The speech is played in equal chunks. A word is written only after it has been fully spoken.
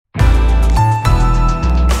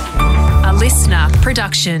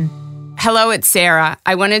production. Hello, it's Sarah.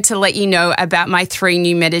 I wanted to let you know about my 3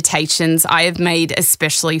 new meditations I have made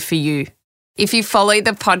especially for you. If you follow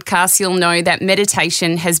the podcast, you'll know that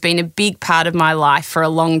meditation has been a big part of my life for a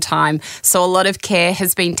long time, so a lot of care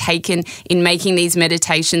has been taken in making these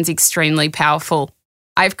meditations extremely powerful.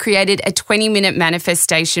 I've created a 20-minute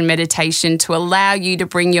manifestation meditation to allow you to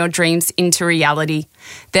bring your dreams into reality.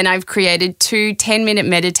 Then I've created 2 10-minute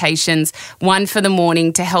meditations, one for the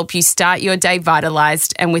morning to help you start your day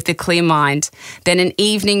vitalized and with a clear mind, then an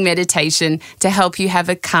evening meditation to help you have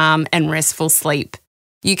a calm and restful sleep.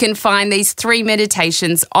 You can find these 3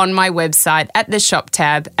 meditations on my website at the shop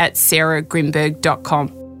tab at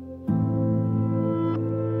sarahgrimberg.com.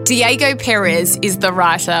 Diego Perez is the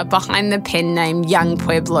writer behind the pen name Young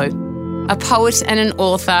Pueblo, a poet and an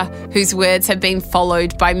author whose words have been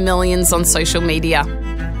followed by millions on social media.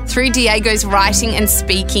 Through Diego's writing and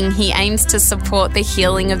speaking, he aims to support the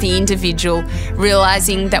healing of the individual,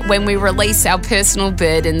 realising that when we release our personal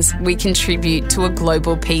burdens, we contribute to a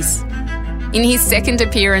global peace. In his second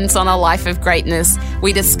appearance on A Life of Greatness,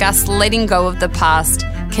 we discuss letting go of the past,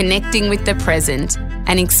 connecting with the present,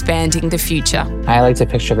 and expanding the future. I like to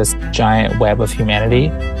picture this giant web of humanity.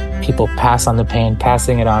 People pass on the pain,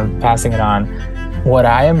 passing it on. What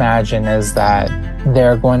I imagine is that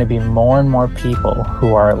there are going to be more and more people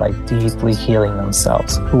who are deeply healing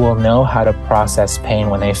themselves, who will know how to process pain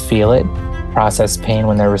when they feel it, process pain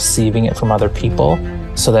when they're receiving it from other people,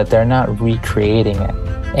 so that they're not recreating it,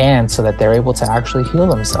 and so that they're able to actually heal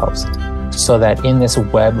themselves. So that in this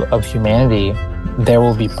web of humanity, there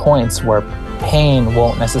will be points where pain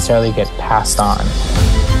won't necessarily get passed on.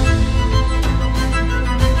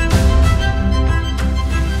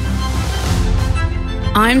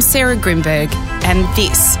 I'm Sarah Grimberg, and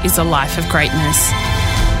this is A Life of Greatness.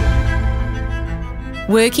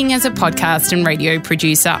 Working as a podcast and radio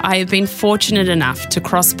producer, I have been fortunate enough to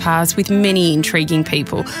cross paths with many intriguing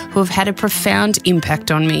people who have had a profound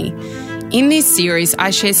impact on me. In this series, I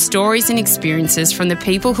share stories and experiences from the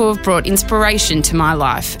people who have brought inspiration to my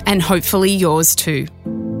life, and hopefully yours too.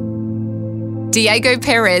 Diego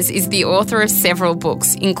Perez is the author of several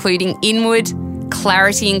books, including Inward,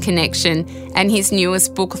 Clarity and Connection, and his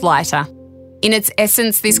newest book, Lighter. In its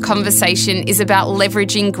essence, this conversation is about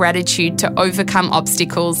leveraging gratitude to overcome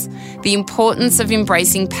obstacles, the importance of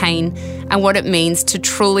embracing pain, and what it means to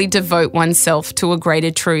truly devote oneself to a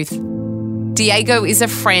greater truth. Diego is a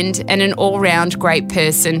friend and an all-round great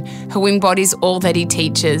person who embodies all that he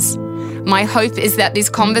teaches. My hope is that this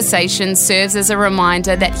conversation serves as a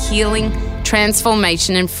reminder that healing,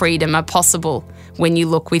 transformation and freedom are possible when you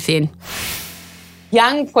look within.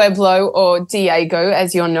 Young Pueblo, or Diego,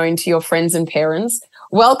 as you're known to your friends and parents,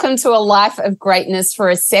 welcome to A Life of Greatness for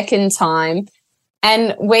a second time.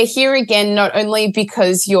 And we're here again not only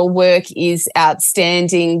because your work is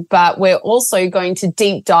outstanding, but we're also going to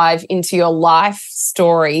deep dive into your life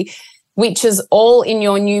story, which is all in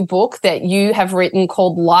your new book that you have written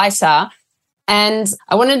called Lighter. And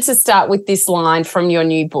I wanted to start with this line from your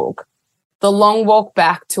new book, "The long walk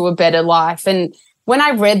back to a better life." And when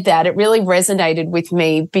I read that, it really resonated with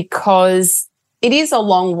me because it is a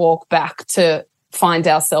long walk back to find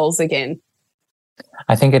ourselves again.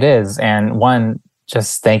 I think it is. And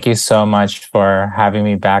just thank you so much for having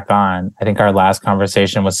me back on. I think our last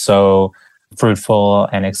conversation was so fruitful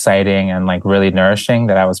and exciting and really nourishing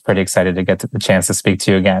that I was pretty excited to get the chance to speak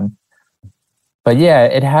to you again. But yeah,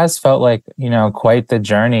 it has felt quite the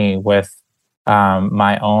journey with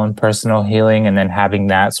my own personal healing, and then having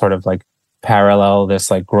that sort of parallel this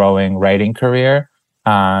growing writing career.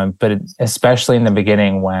 But especially in the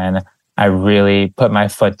beginning, when I really put my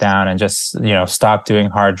foot down and just, stopped doing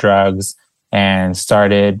hard drugs and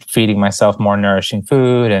started feeding myself more nourishing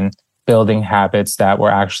food and building habits that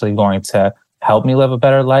were actually going to help me live a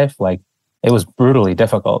better life. It was brutally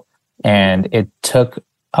difficult. And it took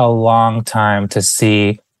a long time to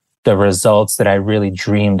see the results that I really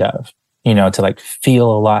dreamed of, to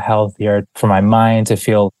feel a lot healthier, for my mind to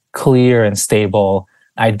feel clear and stable.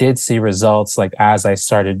 I did see results as I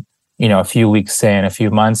started, a few weeks in, a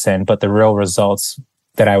few months in, but the real results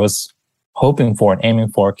that I was hoping for and aiming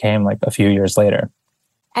for came a few years later.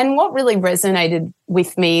 And what really resonated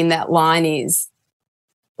with me in that line is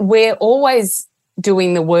we're always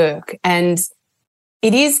doing the work, and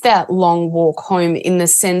it is that long walk home in the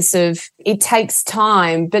sense of it takes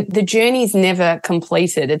time, but the journey's never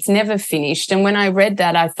completed. It's never finished. And when I read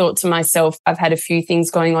that, I thought to myself, I've had a few things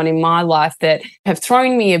going on in my life that have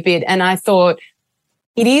thrown me a bit. And I thought,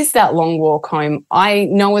 it is that long walk home. I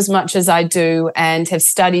know as much as I do and have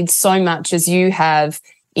studied so much as you have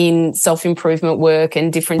in self-improvement work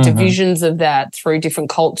and different divisions of that through different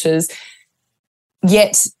cultures.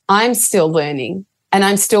 Yet I'm still learning and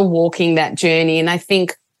I'm still walking that journey. And I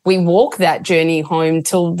think we walk that journey home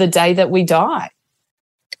till the day that we die.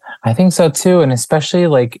 I think so too. And especially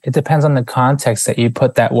like it depends on the context that you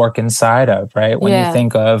put that work inside of, right? When you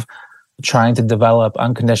think of trying to develop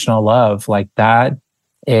unconditional love, like that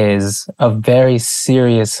is a very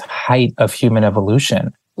serious height of human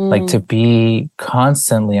evolution. Like to be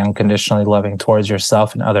constantly unconditionally loving towards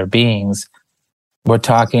yourself and other beings. We're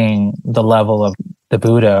talking the level of the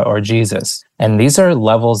Buddha or Jesus. And these are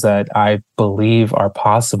levels that I believe are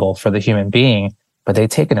possible for the human being, but they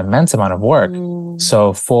take an immense amount of work.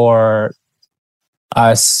 So for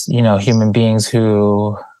us, human beings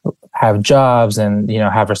who have jobs and,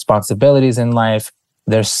 have responsibilities in life,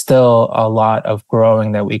 there's still a lot of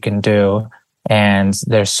growing that we can do. And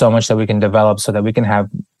there's so much that we can develop so that we can have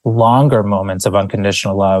longer moments of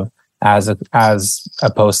unconditional love as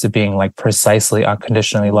opposed to being like precisely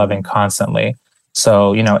unconditionally loving constantly.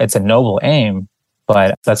 So, it's a noble aim,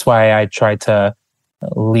 but that's why I try to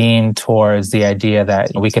lean towards the idea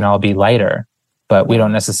that we can all be lighter, but we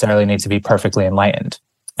don't necessarily need to be perfectly enlightened.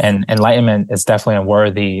 And enlightenment is definitely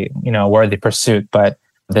a worthy pursuit, but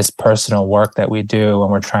this personal work that we do when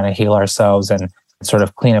we're trying to heal ourselves and sort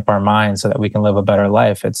of clean up our minds so that we can live a better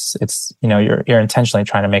life, it's you're intentionally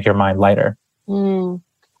trying to make your mind lighter. And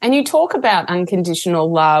you talk about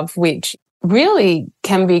unconditional love, which really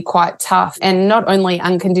can be quite tough, and not only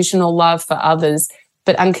unconditional love for others,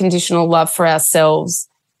 but unconditional love for ourselves.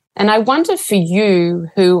 And I wonder for you,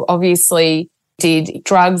 who obviously did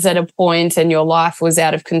drugs at a point and your life was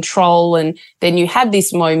out of control, and then you had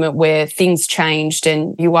this moment where things changed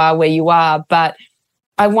and you are where you are. But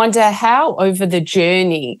I wonder how over the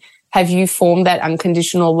journey have you formed that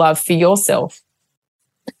unconditional love for yourself?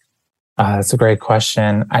 That's a great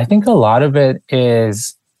question. I think a lot of it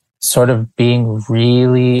is sort of being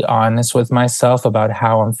really honest with myself about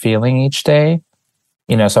how I'm feeling each day.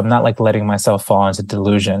 So I'm not like letting myself fall into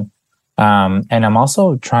delusion. And I'm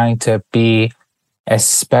also trying to be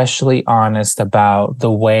especially honest about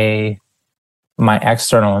the way my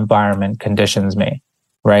external environment conditions me,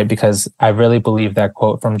 right? Because I really believe that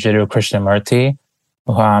quote from Jiddu Krishnamurti.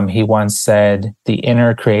 He once said, "The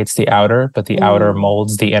inner creates the outer, but the outer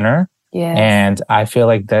molds the inner." Yes. And I feel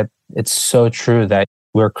like that it's so true that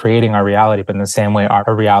we're creating our reality, but in the same way,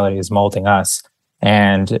 our reality is molding us.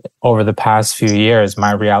 And over the past few years,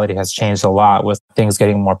 my reality has changed a lot with things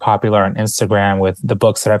getting more popular on Instagram, with the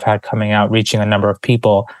books that I've had coming out, reaching a number of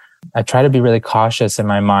people. I try to be really cautious in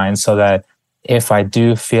my mind so that if I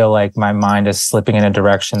do feel like my mind is slipping in a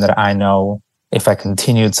direction that I know if I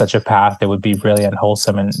continued such a path, it would be really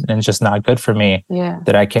unwholesome and just not good for me,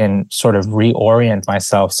 that I can sort of reorient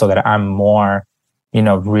myself so that I'm more,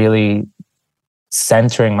 really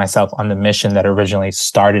centering myself on the mission that originally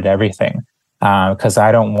started everything. Because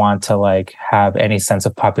I don't want to like have any sense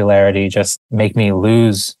of popularity just make me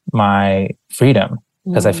lose my freedom.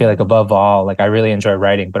 Because I feel like above all, like I really enjoy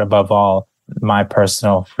writing, but above all, my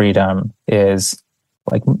personal freedom is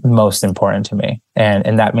like most important to me.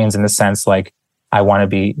 And that means in the sense like I want to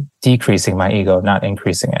be decreasing my ego, not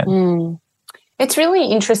increasing it. It's really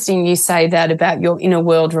interesting you say that about your inner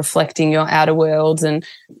world reflecting your outer world. And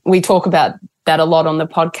we talk about that a lot on the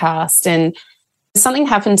podcast. And something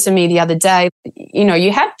happened to me the other day.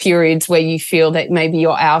 You have periods where you feel that maybe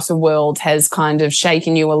your outer world has kind of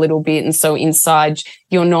shaken you a little bit. And so inside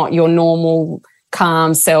you're not your normal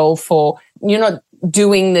calm self, or you're not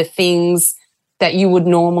doing the things that you would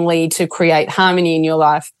normally to create harmony in your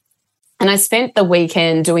life. And I spent the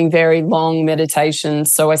weekend doing very long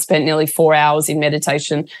meditations. So I spent nearly 4 hours in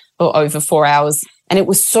meditation, or over 4 hours. And it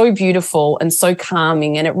was so beautiful and so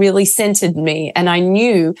calming, and it really centered me. And I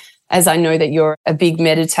knew, as I know that you're a big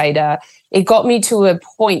meditator, it got me to a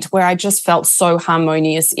point where I just felt so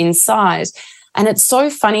harmonious inside. And it's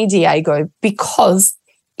so funny, Diego, because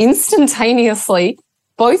instantaneously,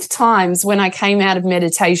 both times when I came out of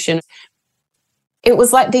meditation, it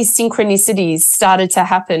was like these synchronicities started to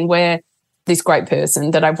happen where this great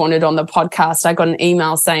person that I've wanted on the podcast, I got an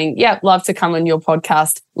email saying, love to come on your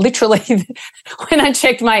podcast. Literally, when I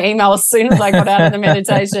checked my email as soon as I got out of the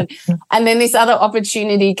meditation. And then this other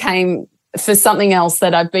opportunity came for something else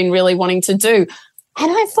that I've been really wanting to do.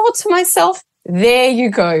 And I thought to myself, there you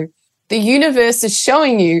go. The universe is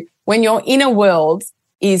showing you when your inner world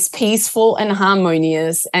is peaceful and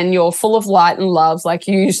harmonious and you're full of light and love like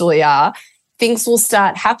you usually are, things will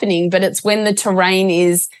start happening. But it's when the terrain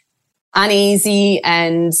is uneasy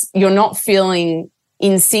and you're not feeling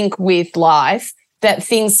in sync with life that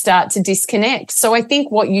things start to disconnect. So I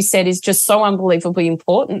think what you said is just so unbelievably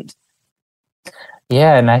important.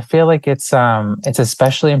 Yeah, and I feel like it's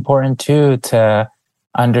especially important too to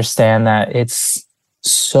understand that it's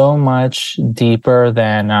so much deeper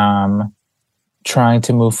than trying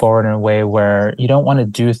to move forward in a way where you don't want to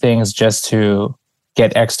do things just to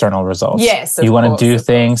get external results. Yes, you want to do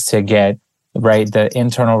things course. to get the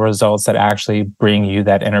internal results that actually bring you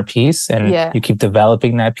that inner peace, and you keep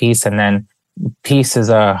developing that peace, and then peace is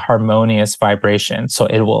a harmonious vibration, so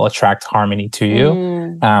it will attract harmony to you,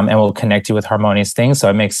 and will connect you with harmonious things. So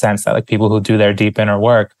it makes sense that like people who do their deep inner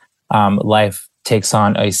work, life takes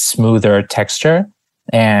on a smoother texture,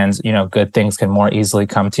 and good things can more easily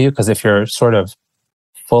come to you. Because if you're sort of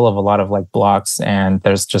full of a lot of like blocks and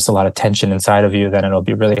there's just a lot of tension inside of you, then it'll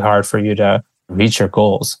be really hard for you to reach your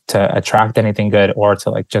goals, to attract anything good, or to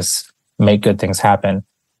like just make good things happen.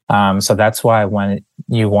 So that's why when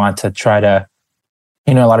you want to try to,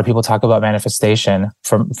 a lot of people talk about manifestation.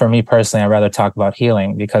 For me personally, I'd rather talk about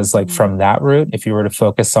healing, because like from that route, if you were to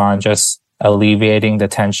focus on just alleviating the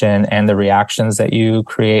tension and the reactions that you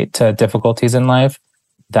create to difficulties in life,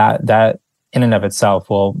 that in and of itself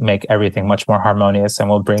will make everything much more harmonious and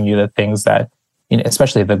will bring you the things that,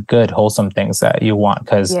 especially the good, wholesome things that you want.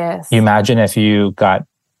 Because you imagine if you got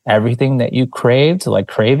everything that you craved, like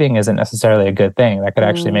craving isn't necessarily a good thing. That could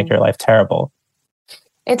actually make your life terrible.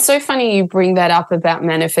 It's so funny you bring that up about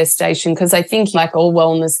manifestation, because I think like all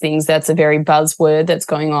wellness things, that's a very buzzword that's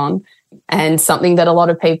going on and something that a lot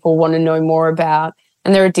of people want to know more about.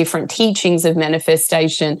 And there are different teachings of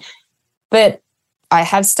manifestation. But I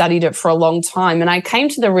have studied it for a long time, and I came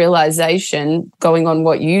to the realization, going on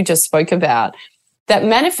what you just spoke about, that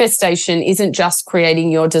manifestation isn't just creating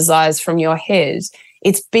your desires from your head.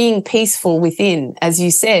 It's being peaceful within, as you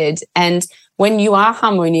said. And when you are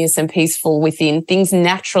harmonious and peaceful within, things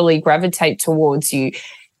naturally gravitate towards you.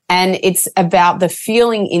 And it's about the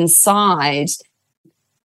feeling inside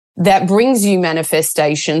that brings you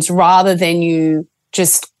manifestations, rather than you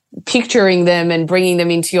just picturing them and bringing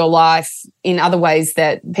them into your life in other ways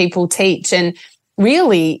that people teach. And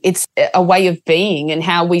really, it's a way of being and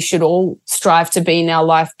how we should all strive to be in our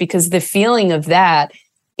life, because the feeling of that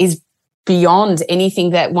is beyond anything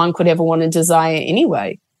that one could ever want to desire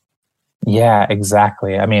anyway. Yeah,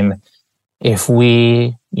 exactly. I mean, if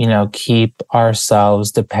we, keep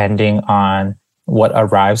ourselves depending on what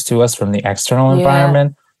arrives to us from the external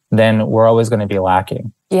environment, then we're always going to be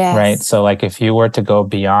lacking. Yes. Right. So like if you were to go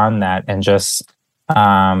beyond that and just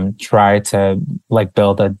try to like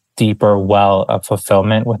build a deeper well of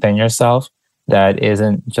fulfillment within yourself that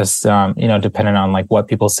isn't just, dependent on like what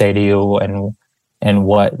people say to you and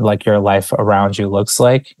what like your life around you looks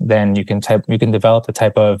like, then you can develop the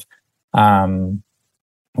type of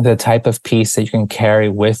peace that you can carry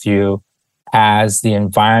with you as the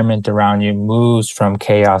environment around you moves from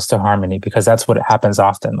chaos to harmony, because that's what happens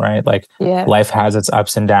often, right? Like life has its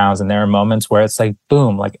ups and downs, and there are moments where it's like,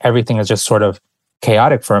 boom, like everything is just sort of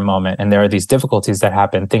chaotic for a moment. And there are these difficulties that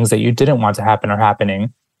happen, things that you didn't want to happen are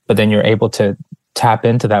happening, but then you're able to tap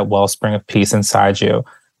into that wellspring of peace inside you.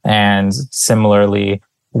 And similarly,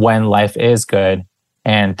 when life is good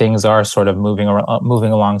and things are sort of moving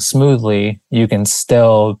along smoothly, you can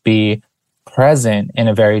still be present in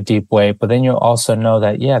a very deep way, but then you'll also know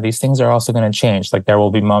that, these things are also going to change. Like there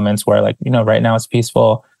will be moments where like, right now it's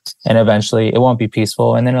peaceful and eventually it won't be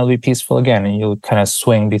peaceful and then it'll be peaceful again. And you'll kind of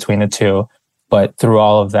swing between the two. But through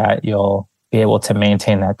all of that, you'll be able to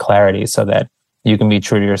maintain that clarity so that you can be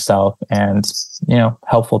true to yourself and,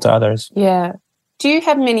 helpful to others. Yeah. Do you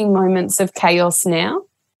have many moments of chaos now?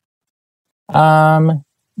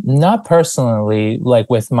 Not personally, like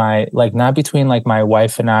with not between like my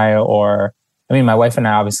wife and I, or, I mean, my wife and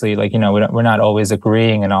I obviously like, we're not always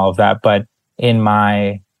agreeing and all of that, but in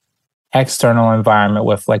my external environment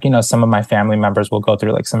with like, some of my family members will go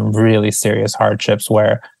through like some really serious hardships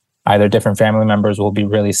where either different family members will be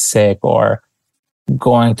really sick or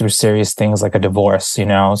going through serious things like a divorce,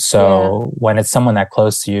 so when it's someone that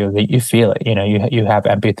close to you, that you feel it, you have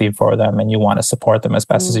empathy for them and you want to support them as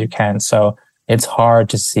best as you can. So it's hard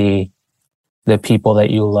to see the people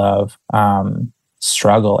that you love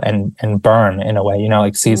struggle and burn in a way,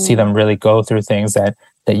 like see them really go through things that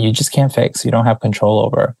you just can't fix, you don't have control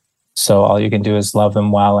over. So all you can do is love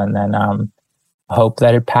them well and then hope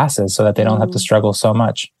that it passes so that they don't have to struggle so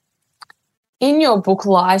much. In your book,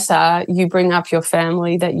 Lighter, you bring up your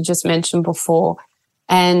family that you just mentioned before.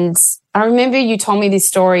 And I remember you told me this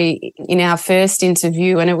story in our first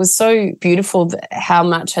interview, and it was so beautiful how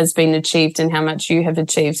much has been achieved and how much you have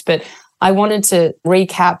achieved. But I wanted to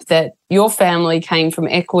recap that your family came from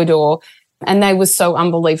Ecuador and they were so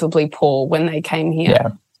unbelievably poor when they came here.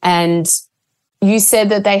 Yeah. And you said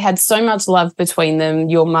that they had so much love between them,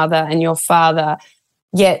 your mother and your father,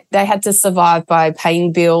 yet they had to survive by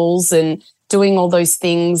paying bills and doing all those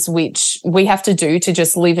things which we have to do to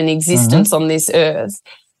just live an existence on this earth.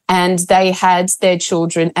 And they had their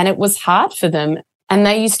children and it was hard for them and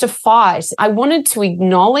they used to fight. I wanted to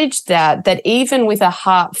acknowledge that even with a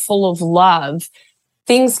heart full of love,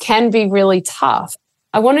 things can be really tough.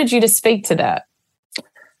 I wanted you to speak to that.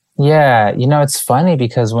 Yeah, it's funny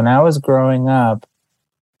because when I was growing up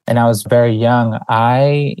and I was very young,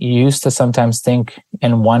 I used to sometimes think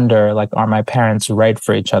and wonder, like, are my parents right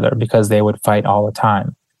for each other? Because they would fight all the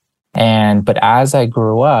time. But as I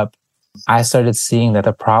grew up, I started seeing that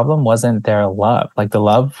the problem wasn't their love. Like the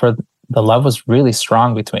love was really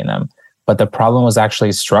strong between them. But the problem was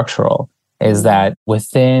actually structural, is that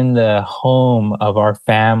within the home of our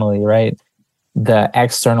family, right, the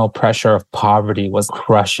external pressure of poverty was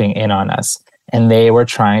crushing in on us. And they were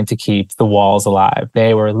trying to keep the walls alive.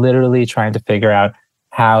 They were literally trying to figure out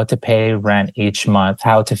how to pay rent each month,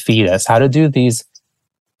 how to feed us, how to do these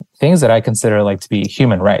things that I consider like to be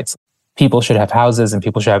human rights. People should have houses and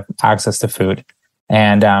people should have access to food.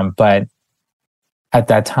 But at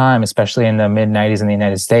that time, especially in the mid-90s in the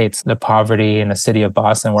United States, the poverty in the city of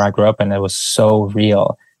Boston where I grew up in, it was so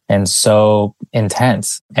real and so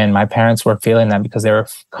intense. And my parents were feeling that because they were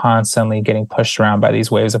constantly getting pushed around by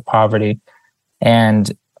these waves of poverty.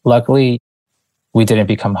 And luckily, we didn't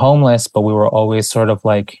become homeless, but we were always sort of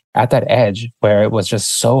like at that edge where it was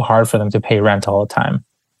just so hard for them to pay rent all the time.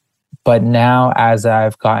 But now, as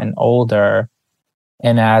I've gotten older,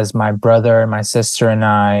 and as my brother, my sister, and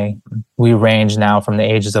I, we range now from the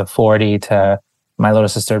ages of 40 to my little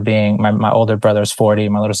sister being, my older brother's 40,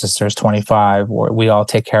 my little sister is 25. We all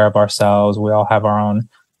take care of ourselves. We all have our own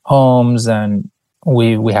homes and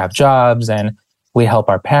we have jobs and we help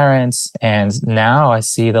our parents. And now I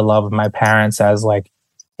see the love of my parents as like,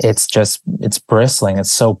 it's bristling.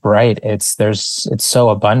 It's so bright. It's so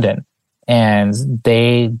abundant. And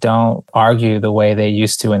they don't argue the way they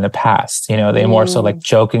used to in the past. They more so like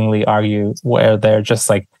jokingly argue where they're just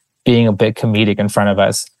like being a bit comedic in front of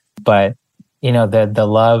us. But, the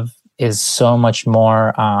love is so much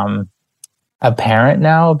more apparent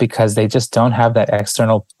now because they just don't have that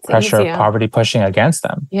external pressure of poverty pushing against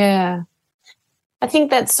them. Yeah. I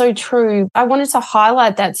think that's so true. I wanted to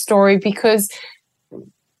highlight that story because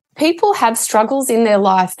people have struggles in their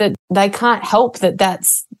life that they can't help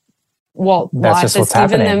that's what life has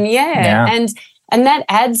given them. Yeah. And that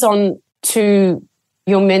adds on to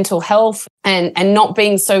your mental health and not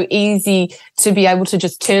being so easy to be able to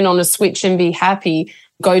just turn on a switch and be happy,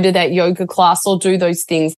 go to that yoga class or do those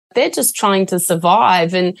things. They're just trying to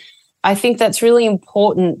survive. And I think that's really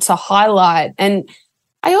important to highlight. And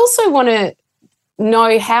I also want to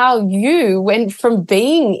know how you went from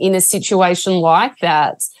being in a situation like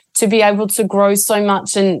that to be able to grow so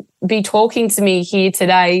much and be talking to me here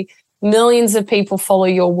today. Millions of people follow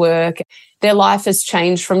your work. Their life has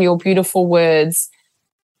changed from your beautiful words.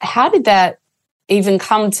 How did that even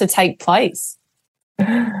come to take place?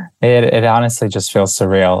 It honestly just feels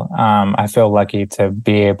surreal. I feel lucky to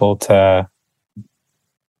be able to,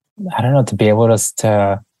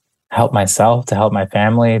 to help myself, to help my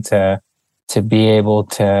family, to be able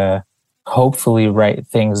to hopefully write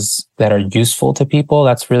things that are useful to people.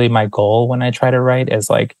 That's really my goal when I try to write, is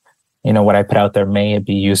like, what I put out there, may it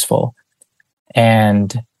be useful.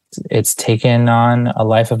 And it's taken on a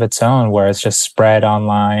life of its own where it's just spread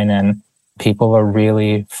online and people are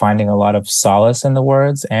really finding a lot of solace in the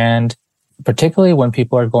words. And particularly when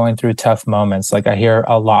people are going through tough moments, like I hear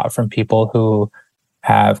a lot from people who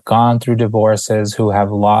have gone through divorces, who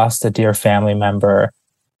have lost a dear family member,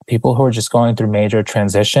 people who are just going through major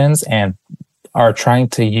transitions and are trying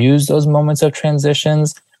to use those moments of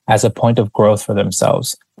transitions as a point of growth for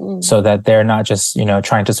themselves, so that they're not just,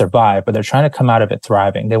 trying to survive, but they're trying to come out of it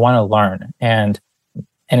thriving. They want to learn. And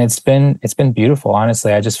it's been beautiful.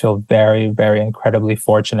 Honestly, I just feel very, very incredibly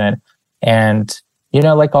fortunate. And,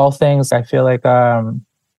 like all things, I feel like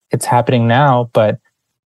it's happening now, but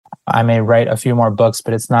I may write a few more books,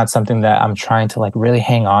 but it's not something that I'm trying to like really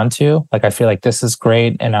hang on to. Like, I feel like this is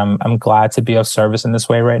great and I'm glad to be of service in this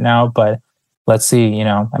way right now, but let's see,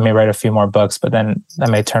 I may write a few more books, but then I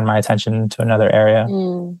may turn my attention to another area.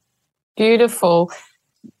 Beautiful.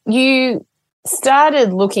 You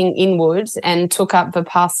started looking inward and took up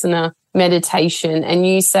Vipassana meditation, and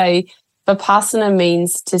you say Vipassana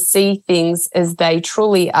means to see things as they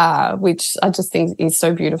truly are, which I just think is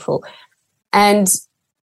so beautiful. And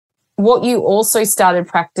what you also started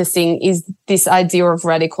practicing is this idea of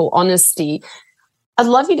radical honesty. I'd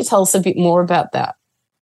love you to tell us a bit more about that.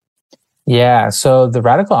 Yeah. So the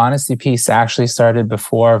radical honesty piece actually started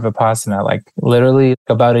before Vipassana, like literally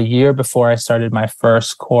about a year before I started my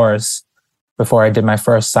first course, before I did my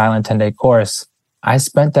first silent 10-day course. I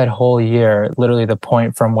spent that whole year, literally the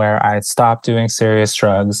point from where I stopped doing serious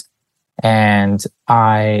drugs. And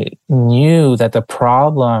I knew that the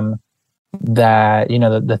problem that,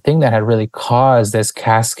 the thing that had really caused this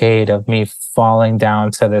cascade of me falling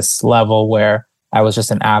down to this level where I was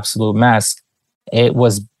just an absolute mess, it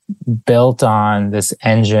was built on this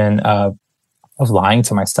engine of lying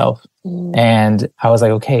to myself. And I was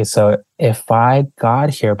like, okay, so if I got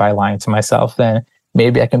here by lying to myself, then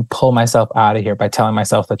maybe I can pull myself out of here by telling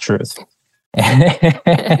myself the truth.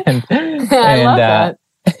 and I love that.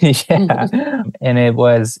 Yeah. And it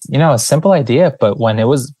was, a simple idea, but when it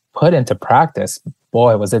was put into practice,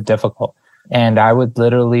 boy, was it difficult. And I would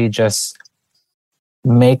literally just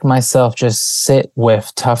make myself just sit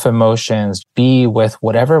with tough emotions, be with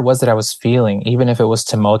whatever it was that I was feeling, even if it was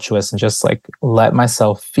tumultuous, and just like let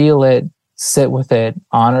myself feel it, sit with it,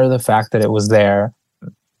 honor the fact that it was there.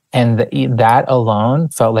 And that alone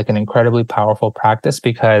felt like an incredibly powerful practice,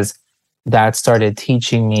 because that started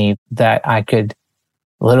teaching me that I could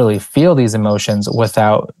literally feel these emotions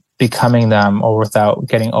without becoming them, or without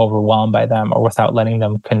getting overwhelmed by them, or without letting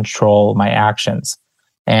them control my actions.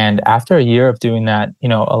 And after a year of doing that,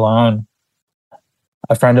 alone,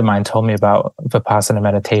 a friend of mine told me about Vipassana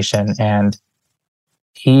meditation, and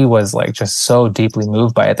he was like just so deeply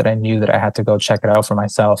moved by it that I knew that I had to go check it out for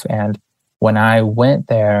myself. And when I went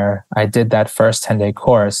there, I did that first 10-day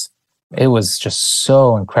course. It was just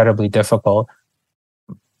so incredibly difficult.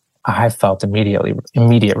 I felt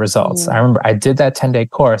immediate results. I remember I did that 10-day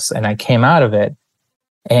course and I came out of it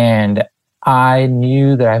and I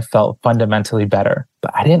knew that I felt fundamentally better,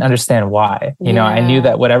 but I didn't understand why. I knew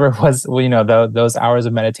that whatever it was, those hours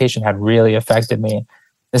of meditation had really affected me.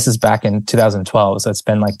 This is back in 2012. So it's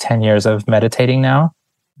been like 10 years of meditating now.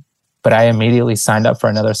 But I immediately signed up for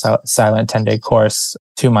another silent 10-day course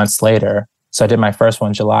 2 months later. So I did my first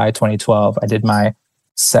one, July 2012. I did my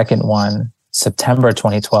second one, September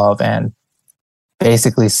 2012. And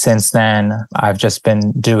basically since then, I've just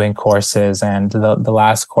been doing courses. And the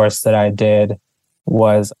last course that I did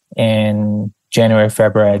was in January,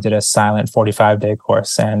 February. I did a silent 45-day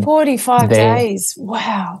course. And 45 days.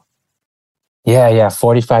 Wow. Yeah,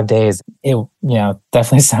 45 days. It,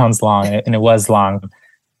 definitely sounds long, and it was long,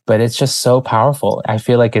 but it's just so powerful. I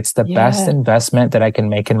feel like it's the best investment that I can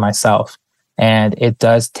make in myself. And it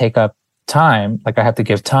does take up time. Like I have to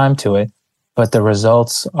give time to it, but the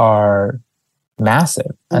results are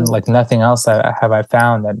massive. And like nothing else have I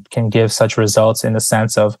found that can give such results, in the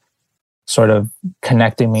sense of sort of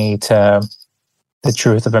connecting me to the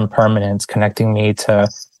truth of impermanence, connecting me to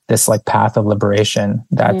this like path of liberation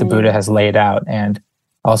that the Buddha has laid out, and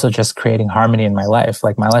also just creating harmony in my life.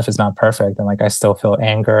 Like my life is not perfect, and like I still feel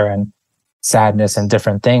anger and sadness and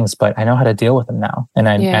different things, but I know how to deal with them now. And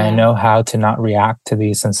I know how to not react to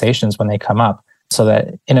these sensations when they come up, so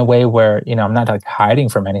that in a way where, I'm not like hiding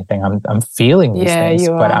from anything. I'm feeling these things,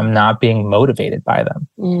 but I'm not being motivated by them,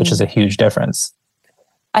 which is a huge difference.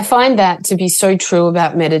 I find that to be so true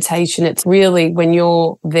about meditation. It's really when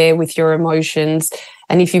you're there with your emotions,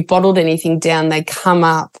 and if you've bottled anything down, they come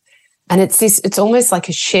up, and it's almost like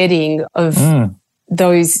a shedding of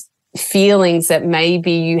those feelings that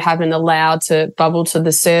maybe you haven't allowed to bubble to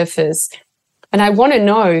the surface. And I want to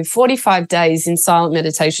know, 45 days in silent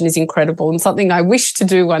meditation is incredible and something I wish to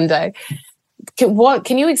do one day.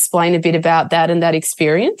 Can you explain a bit about that and that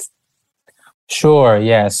experience? Sure,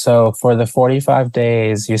 yeah. So for the 45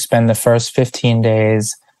 days, you spend the first 15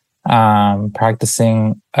 days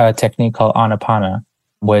practicing a technique called Anapana,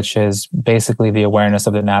 which is basically the awareness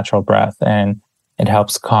of the natural breath, and it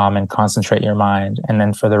helps calm and concentrate your mind. And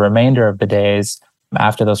then for the remainder of the days,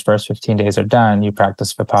 after those first 15 days are done, you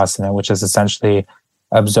practice Vipassana, which is essentially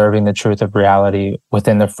observing the truth of reality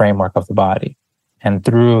within the framework of the body. And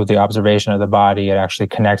through the observation of the body, it actually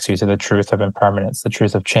connects you to the truth of impermanence, the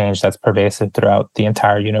truth of change that's pervasive throughout the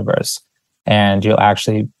entire universe. And you'll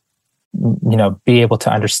actually, be able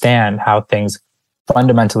to understand how things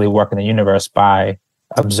fundamentally work in the universe by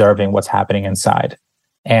observing what's happening inside.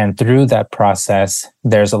 And through that process,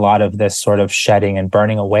 there's a lot of this sort of shedding and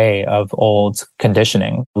burning away of old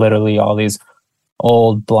conditioning, literally all these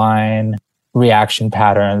old blind reaction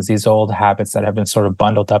patterns, these old habits that have been sort of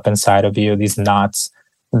bundled up inside of you, these knots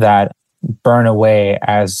that burn away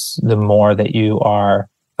as the more that you are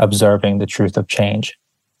observing the truth of change.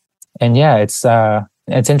 And yeah, it's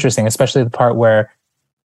interesting, especially the part where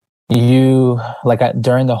during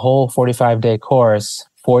the whole 45-day course,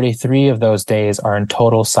 43 of those days are in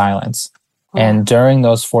total silence. And during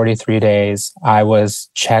those 43 days, I was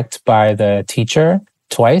checked by the teacher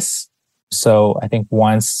twice. So I think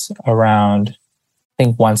once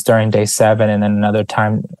during day 7 and then another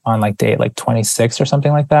time on like day 26 or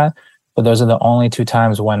something like that. But those are the only 2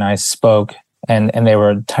 times when I spoke, and they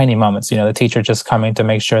were tiny moments, the teacher just coming to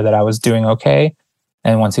make sure that I was doing okay.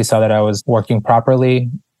 And once he saw that I was working properly,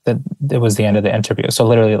 that it was the end of the interview. So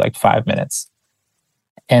literally like 5 minutes.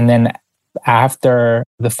 And then after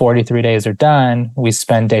the 43 days are done, we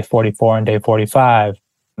spend day 44 and day 45.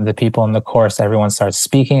 The people in the course, everyone starts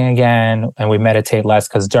speaking again, and we meditate less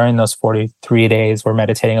because during those 43 days, we're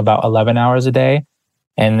meditating about 11 hours a day.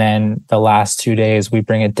 And then the last 2 days, we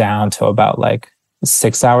bring it down to about like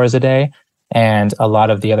 6 hours a day. And a lot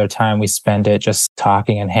of the other time, we spend it just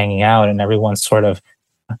talking and hanging out, and everyone's sort of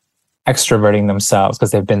extroverting themselves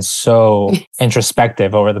because they've been so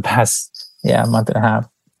introspective over the past month and a half.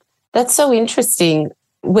 That's so interesting.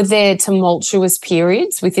 Were there tumultuous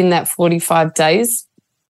periods within that 45 days?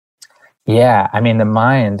 Yeah, I mean, the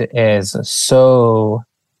mind is so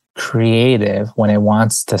creative when it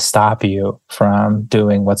wants to stop you from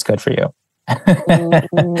doing what's good for you.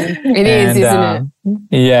 It is, isn't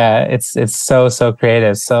it? Yeah, it's so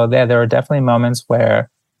creative. So there were definitely moments where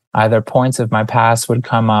either points of my past would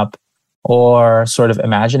come up or sort of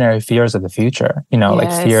imaginary fears of the future,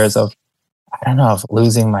 like fears of, I don't know, of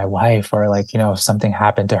losing my wife, or like, if something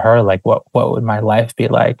happened to her, like what would my life be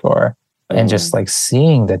like? And just like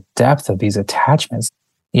seeing the depth of these attachments,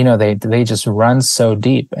 they just run so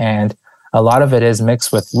deep. And a lot of it is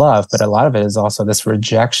mixed with love, but a lot of it is also this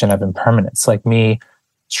rejection of impermanence, like me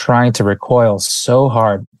trying to recoil so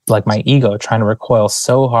hard, like my ego trying to recoil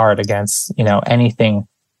so hard against, anything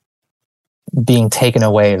being taken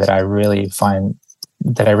away that I really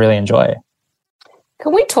enjoy.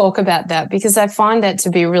 Can we talk about that? Because I find that to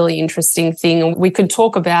be a really interesting thing. And we could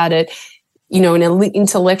talk about it, in an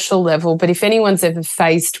intellectual level, but if anyone's ever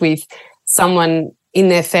faced with someone in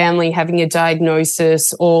their family having a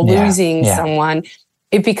diagnosis or losing someone,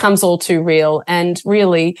 it becomes all too real. And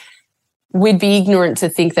really, we'd be ignorant to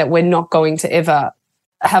think that we're not going to ever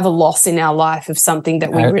have a loss in our life of something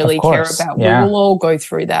that we really care about. Yeah. We will all go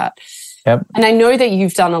through that. Yep. And I know that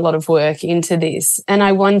you've done a lot of work into this. And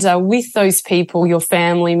I wonder, with those people, your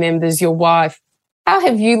family members, your wife, how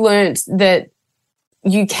have you learnt that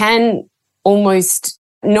you can almost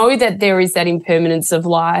know that there is that impermanence of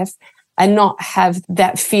life and not have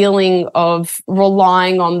that feeling of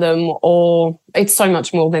relying on them, or it's so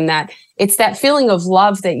much more than that. It's that feeling of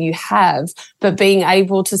love that you have, but being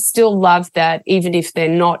able to still love that even if they're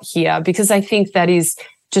not here, because I think that is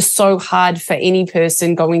just so hard for any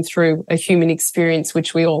person going through a human experience,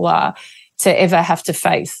 which we all are, to ever have to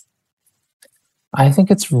face. I think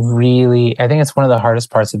it's one of the hardest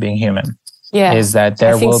parts of being human. Yeah, is that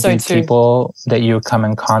there will be people that you come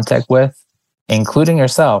in contact with, including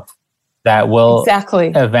yourself, that will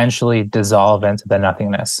eventually dissolve into the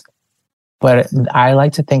nothingness. But I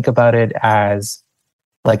like to think about it as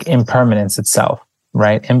like impermanence itself,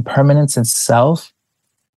 right? Impermanence itself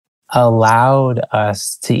allowed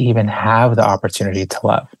us to even have the opportunity to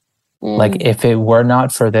love. Like if it were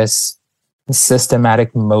not for this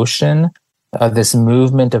systematic motion of this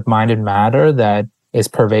movement of mind and matter that is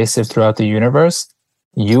pervasive throughout the universe,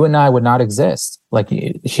 you and I would not exist. Like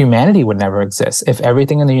humanity would never exist. If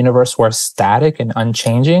everything in the universe were static and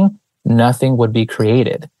unchanging, nothing would be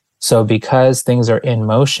created. So because things are in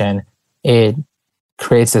motion, it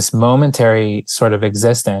creates this momentary sort of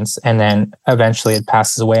existence, and then eventually it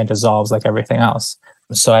passes away and dissolves like everything else.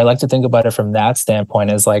 So I like to think about it from that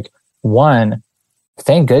standpoint as like, one,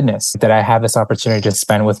 thank goodness that I have this opportunity to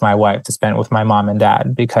spend with my wife, to spend with my mom and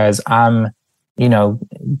dad, because I'm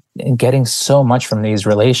getting so much from these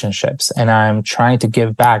relationships, and I'm trying to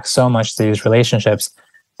give back so much to these relationships.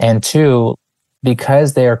 And two,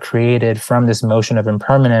 because they are created from this motion of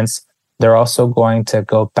impermanence, they're also going to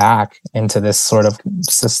go back into this sort of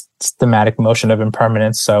systematic motion of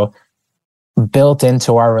impermanence. So built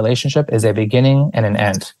into our relationship is a beginning and an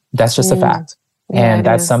end. That's just a fact. And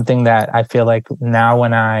that's something that I feel like now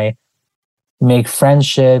when I make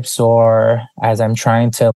friendships, or as I'm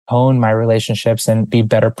trying to hone my relationships and be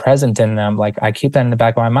better present in them, like I keep that in the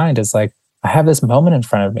back of my mind. It's like, I have this moment in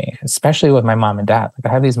front of me, especially with my mom and dad.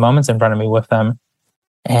 Like I have these moments in front of me with them.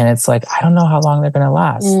 And it's like, I don't know how long they're going to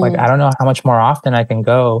last. Like, I don't know how much more often I can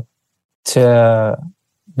go to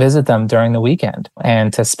visit them during the weekend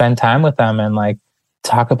and to spend time with them and like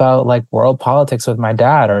talk about like world politics with my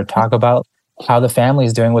dad, or talk about how the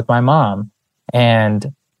family's doing with my mom.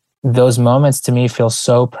 And those moments to me feel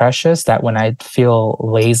so precious that when I feel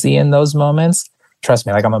lazy in those moments, trust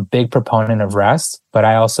me, like I'm a big proponent of rest, but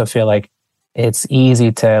I also feel like it's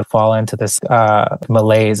easy to fall into this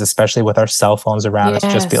malaise, especially with our cell phones around us,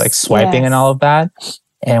 just be like swiping and all of that.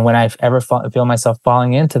 And when I ever feel myself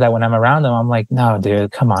falling into that when I'm around them, I'm like, no,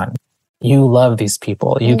 dude, come on. You love these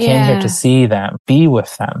people. You came here to see them, be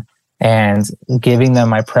with them. And giving them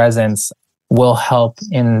my presence will help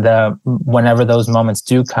in whenever those moments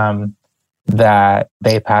do come that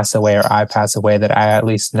they pass away or I pass away, that I at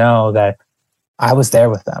least know that I was there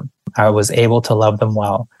with them. I was able to love them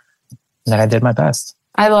well, and that I did my best.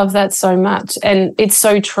 I love that so much. And it's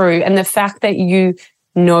so true. And the fact that you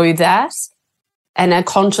know that and are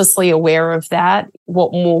consciously aware of that,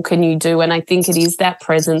 what more can you do? And I think it is that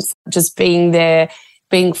presence, just being there,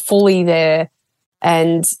 being fully there.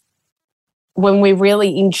 And when we're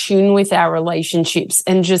really in tune with our relationships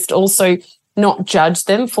and just also not judge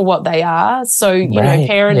them for what they are. So, you know,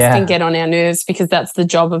 parents can get on our nerves because that's the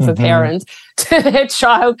job of a parent to their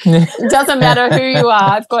child. It doesn't matter who you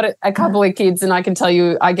are. I've got a couple of kids and I can tell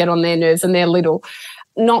you I get on their nerves and they're little.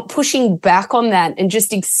 Not pushing back on that and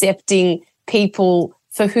just accepting people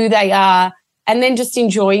for who they are and then just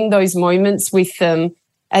enjoying those moments with them,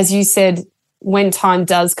 as you said, when time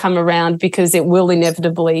does come around, because it will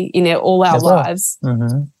inevitably in all our lives,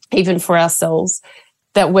 even for ourselves,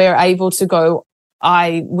 that we're able to go,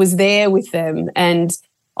 I was there with them and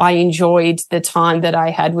I enjoyed the time that I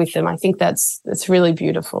had with them. I think that's really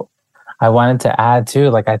beautiful. I wanted to add too,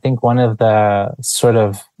 like, I think one of the sort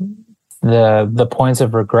of the points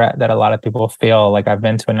of regret that a lot of people feel, like I've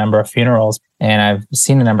been to a number of funerals and I've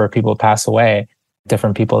seen a number of people pass away,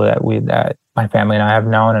 different people that my family and I have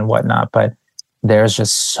known and whatnot, but there's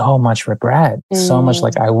just so much regret, so much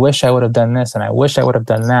like, I wish I would have done this and I wish I would have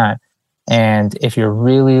done that. And if you're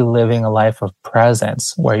really living a life of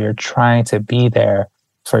presence where you're trying to be there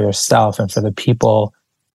for yourself and for the people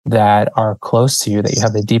that are close to you, that you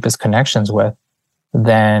have the deepest connections with,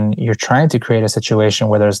 then you're trying to create a situation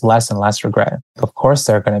where there's less and less regret. Of course,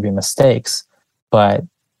 there are going to be mistakes, but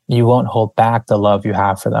you won't hold back the love you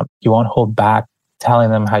have for them. You won't hold back telling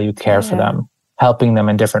them how you care for them, helping them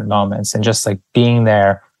in different moments, and just like being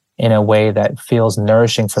there in a way that feels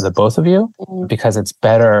nourishing for the both of you, because it's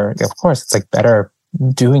better. Of course, it's like better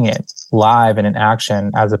doing it live and in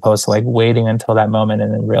action as opposed to like waiting until that moment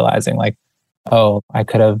and then realizing like, oh, I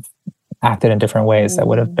could have acted in different ways. That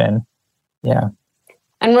would have been,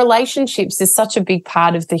 And relationships is such a big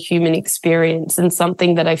part of the human experience, and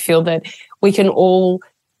something that I feel that we can all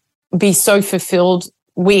be so fulfilled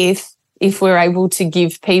with if we're able to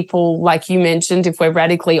give people, like you mentioned, if we're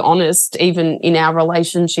radically honest, even in our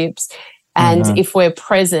relationships, and if we're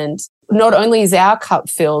present, not only is our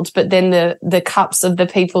cup filled, but then the cups of the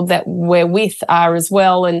people that we're with are as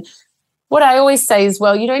well. And what I always say is,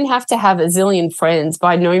 well, you don't have to have a zillion friends,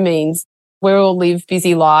 by no means. We all live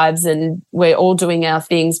busy lives and we're all doing our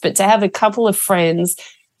things, but to have a couple of friends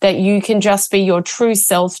that you can just be your true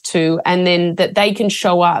self to, and then that they can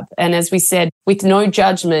show up. And as we said, with no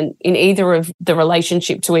judgment in either of the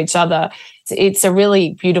relationship to each other, it's a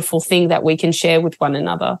really beautiful thing that we can share with one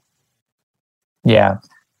another. Yeah.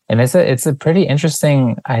 And it's a pretty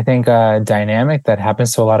interesting, I think, dynamic that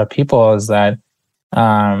happens to a lot of people, is that,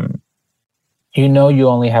 you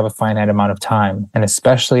only have a finite amount of time. And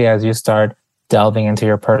especially as you start delving into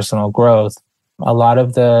your personal growth, a lot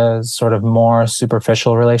of the sort of more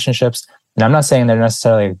superficial relationships, and I'm not saying they're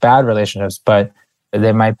necessarily bad relationships, but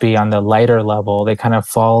they might be on the lighter level. They kind of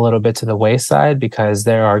fall a little bit to the wayside because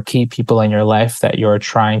there are key people in your life that you're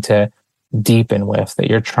trying to deepen with, that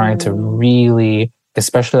you're trying to really,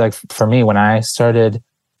 especially like for me, when I started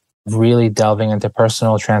really delving into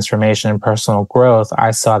personal transformation and personal growth, I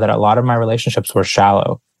saw that a lot of my relationships were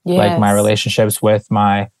shallow. Yes. Like my relationships with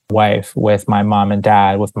my wife, with my mom and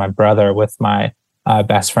dad, with my brother, with my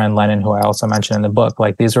best friend Lennon, who I also mentioned in the book.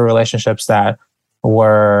 Like, these were relationships that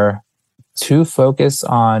were too focused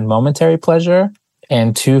on momentary pleasure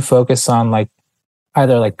and too focused on like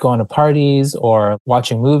either like going to parties or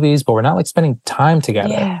watching movies, but we're not like spending time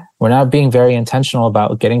together. Yeah. We're not being very intentional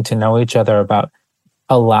about getting to know each other, about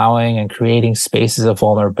allowing and creating spaces of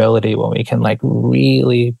vulnerability when we can like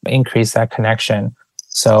really increase that connection.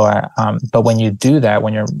 So, but when you do that,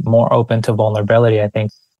 when you're more open to vulnerability, I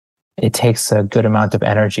think it takes a good amount of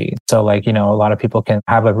energy. So like, a lot of people can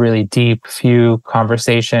have a really deep few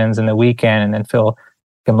conversations in the weekend and then feel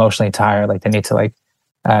emotionally tired, like they need to like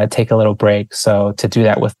take a little break. So to do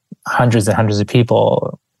that with hundreds and hundreds of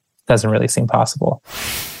people doesn't really seem possible.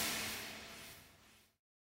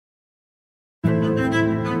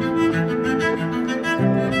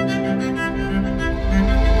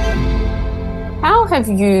 How have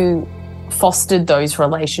you fostered those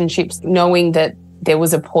relationships, knowing that there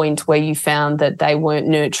was a point where you found that they weren't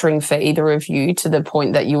nurturing for either of you to the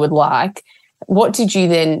point that you would like. What did you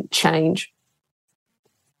then change?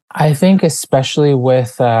 I think especially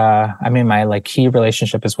with, my like key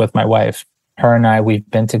relationship is with my wife. Her and I, we've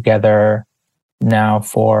been together now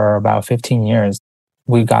for about 15 years.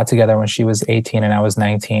 We got together when she was 18 and I was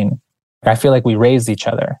 19. I feel like we raised each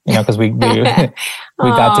other, because we got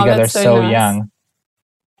together so nice. young.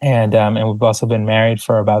 And we've also been married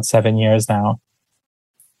for about 7 years now.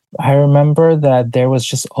 I remember that there was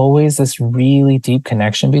just always this really deep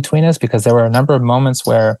connection between us because there were a number of moments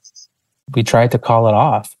where we tried to call it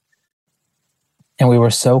off. And we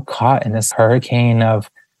were so caught in this hurricane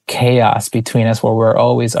of chaos between us where we're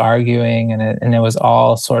always arguing, and it was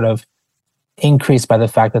all sort of increased by the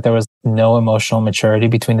fact that there was no emotional maturity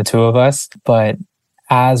between the two of us. But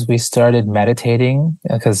as we started meditating,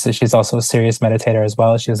 because she's also a serious meditator as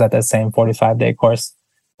well, she was at that same 45-day course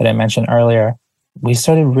that I mentioned earlier, we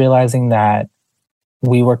started realizing that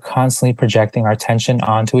we were constantly projecting our tension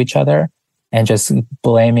onto each other and just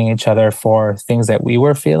blaming each other for things that we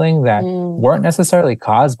were feeling that weren't necessarily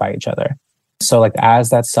caused by each other. So like as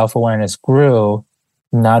that self-awareness grew,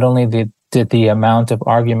 not only did the amount of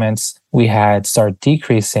arguments we had start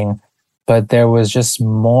decreasing, but there was just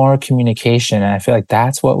more communication. And I feel like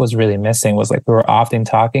that's what was really missing, was like we were often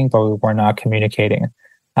talking, but we were not communicating.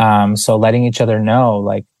 So letting each other know,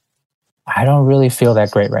 like, I don't really feel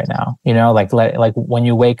that great right now. Like when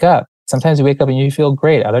you wake up, sometimes you wake up and you feel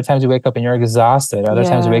great. Other times you wake up and you're exhausted. Other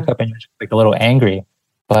times you wake up and you're just like a little angry.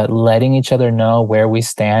 But letting each other know where we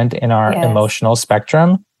stand in our emotional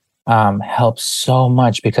spectrum helps so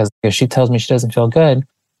much, because if she tells me she doesn't feel good,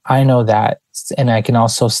 I know that. And I can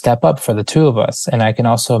also step up for the two of us. And I can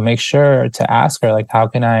also make sure to ask her, like, how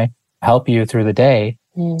can I help you through the day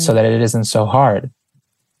so that it isn't so hard?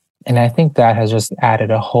 And I think that has just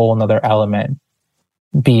added a whole nother element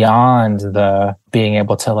beyond the being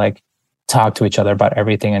able to like talk to each other about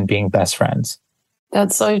everything and being best friends.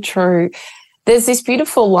 That's so true. There's this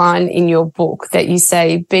beautiful line in your book that you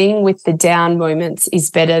say, being with the down moments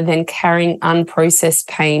is better than carrying unprocessed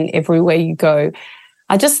pain everywhere you go.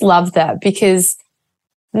 I just love that, because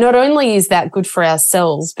not only is that good for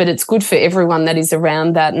ourselves, but it's good for everyone that is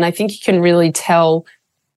around that. And I think you can really tell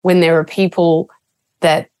when there are people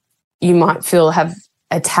that you might feel have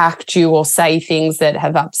attacked you or say things that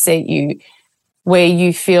have upset you, where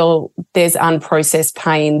you feel there's unprocessed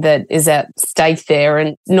pain that is at stake there,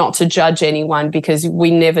 and not to judge anyone because we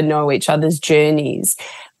never know each other's journeys.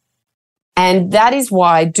 And that is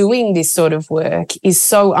why doing this sort of work is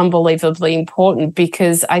so unbelievably important,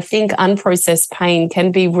 because I think unprocessed pain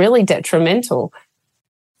can be really detrimental.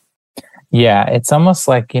 Yeah, it's almost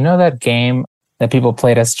like, that game that people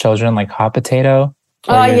played as children, like hot potato.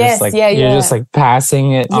 Oh, yes. You're just like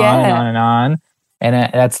passing it on and on and on. And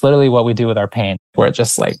that's literally what we do with our pain. We're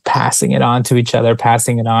just like passing it on to each other,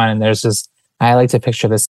 passing it on. And I like to picture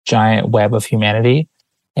this giant web of humanity,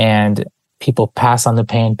 and people pass on the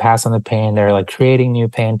pain. They're like creating new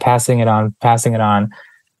pain, passing it on.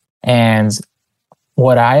 And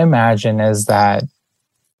what I imagine is that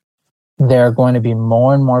there are going to be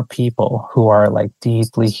more and more people who are like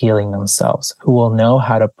deeply healing themselves, who will know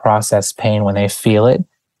how to process pain when they feel it,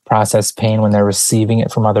 process pain when they're receiving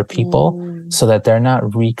it from other people, so that they're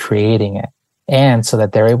not recreating it, and so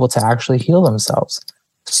that they're able to actually heal themselves.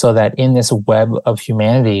 So that in this web of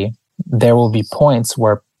humanity, there will be points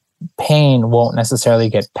where pain won't necessarily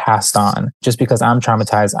get passed on. Just because I'm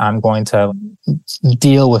traumatized, I'm going to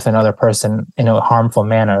deal with another person in a harmful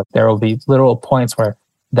manner. There will be literal points where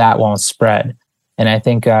that won't spread. And I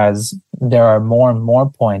think as there are more and more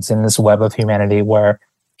points in this web of humanity where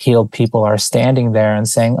healed people are standing there and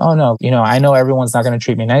saying, oh no, I know everyone's not going to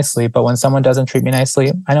treat me nicely, but when someone doesn't treat me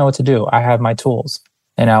nicely, I know what to do. I have my tools,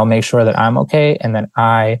 and I'll make sure that I'm okay, and that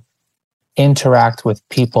I interact with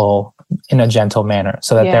people in a gentle manner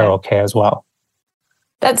so that they're okay as well.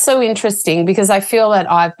 That's so interesting, because I feel that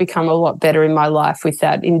I've become a lot better in my life with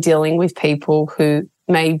that, in dealing with people who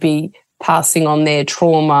may be passing on their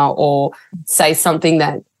trauma or say something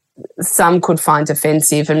that some could find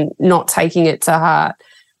offensive, and not taking it to heart.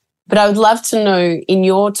 But I would love to know, in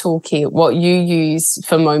your toolkit, what you use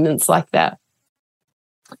for moments like that.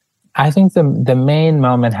 I think the main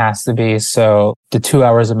moment has to be the 2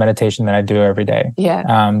 hours of meditation that I do every day. Yeah.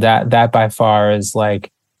 That by far is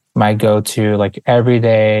like my go-to, like every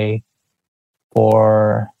day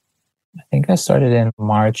for, I think I started in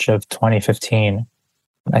March of 2015.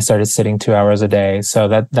 I started sitting 2 hours a day. So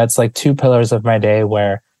that's like two pillars of my day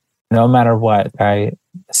where no matter what, I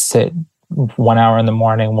sit 1 hour in the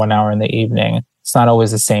morning, 1 hour in the evening. It's not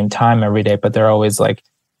always the same time every day, but they're always like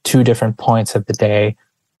two different points of the day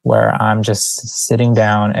where I'm just sitting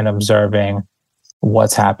down and observing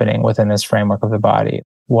what's happening within this framework of the body.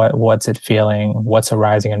 What's it feeling? What's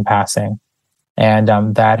arising and passing? And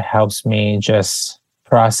that helps me just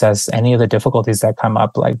process any of the difficulties that come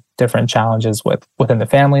up, like different challenges within the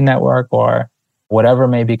family network or whatever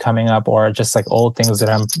may be coming up, or just like old things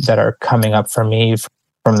that are coming up for me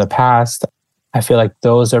from the past. I feel like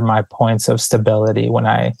those are my points of stability when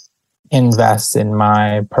I invest in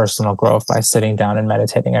my personal growth by sitting down and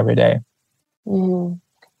meditating every day. Mm.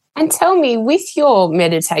 And tell me, with your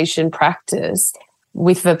meditation practice,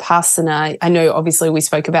 with Vipassana, I know obviously we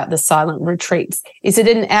spoke about the silent retreats. Is it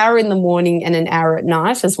an hour in the morning and an hour at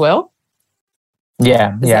night as well?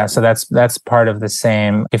 Yeah. So that's part of the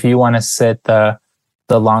same. If you want to sit the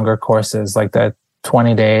longer courses, like the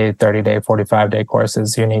 20-day, 30-day, 45-day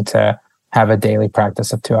courses, you need to have a daily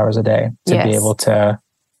practice of 2 hours a day to be able to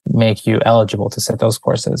make you eligible to sit those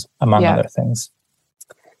courses, among other things.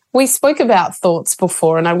 We spoke about thoughts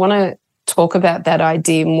before, and I want to talk about that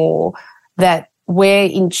idea more, that we're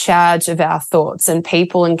in charge of our thoughts, and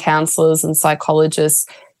people and counselors and psychologists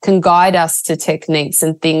can guide us to techniques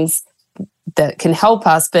and things that can help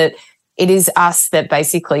us, but it is us that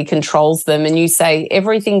basically controls them. And you say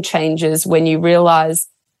everything changes when you realize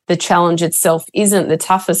the challenge itself isn't the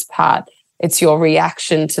toughest part, it's your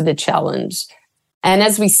reaction to the challenge. And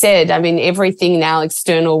as we said, I mean, everything in our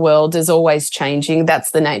external world is always changing.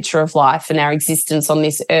 That's the nature of life and our existence on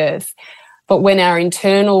this earth. But when our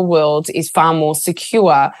internal world is far more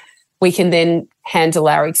secure, we can then handle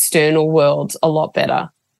our external world a lot better.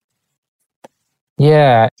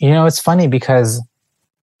 Yeah. It's funny because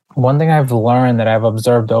one thing I've learned that I've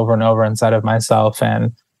observed over and over inside of myself,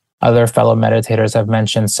 and other fellow meditators have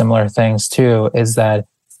mentioned similar things too, is that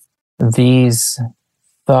these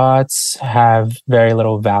thoughts have very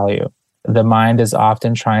little value. The mind is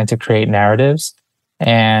often trying to create narratives,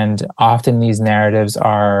 and often these narratives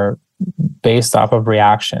are based off of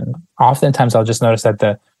reaction. Oftentimes I'll just notice that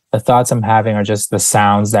the thoughts I'm having are just the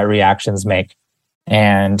sounds that reactions make.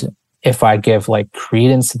 And if I give like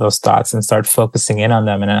credence to those thoughts and start focusing in on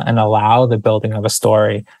them and allow the building of a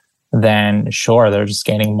story, then sure, they're just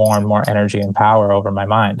gaining more and more energy and power over my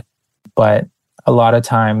mind. But a lot of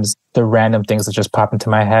times the random things that just pop into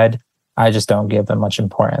my head, I just don't give them much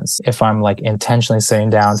importance. If I'm like intentionally sitting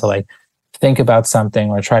down to like think about something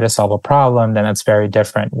or try to solve a problem, then it's very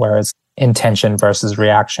different, where it's intention versus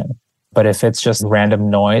reaction. But if it's just random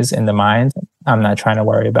noise in the mind, I'm not trying to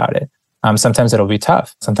worry about it. Sometimes it'll be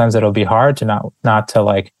tough. Sometimes it'll be hard to not to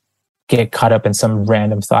like get caught up in some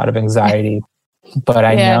random thought of anxiety. But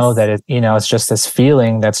I know that it's just this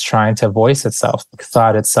feeling that's trying to voice itself.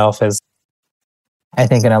 Thought itself is, I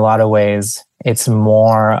think in a lot of ways, it's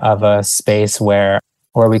more of a space where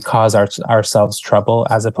we cause ourselves trouble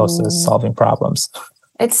as opposed to solving problems.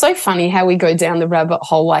 It's so funny how we go down the rabbit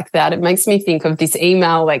hole like that. It makes me think of this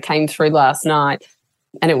email that came through last night,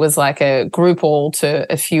 and it was like a group all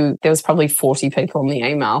to a few, there was probably 40 people on the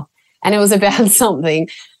email, and it was about something.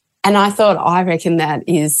 And I thought, I reckon that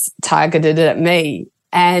is targeted at me.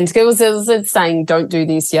 And it was saying, don't do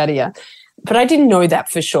this, yada, yada. But I didn't know that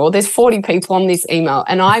for sure. There's 40 people on this email,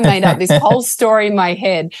 and I made up this whole story in my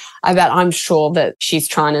head about, I'm sure that she's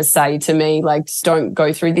trying to say to me, like, don't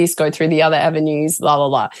go through this, go through the other avenues, la, la,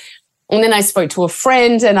 la. And then I spoke to a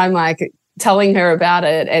friend, and I'm like telling her about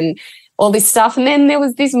it and all this stuff. And then there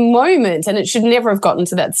was this moment, and it should never have gotten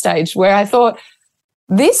to that stage, where I thought,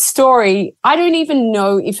 this story, I don't even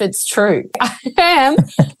know if it's true. I am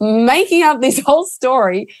making up this whole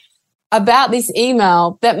story about this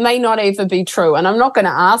email that may not even be true. And I'm not going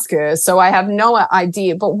to ask her, so I have no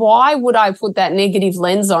idea. But why would I put that negative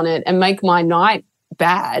lens on it and make my night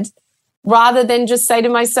bad, rather than just say to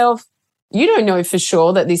myself, you don't know for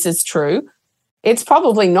sure that this is true. It's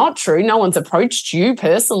probably not true. No one's approached you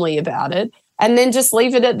personally about it. And then just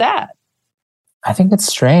leave it at that. I think it's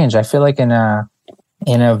strange. I feel like in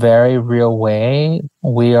a very real way,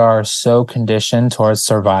 we are so conditioned towards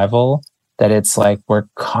survival that it's like we're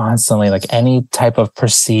constantly, like any type of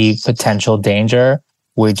perceived potential danger,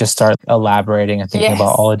 we just start elaborating and thinking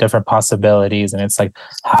about all the different possibilities. And it's like,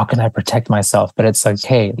 how can I protect myself? But it's like,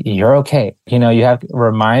 hey, you're okay. You have to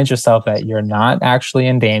remind yourself that you're not actually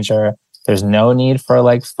in danger. There's no need for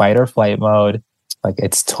like fight or flight mode. Like,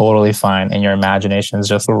 it's totally fine. And your imagination is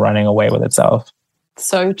just running away with itself.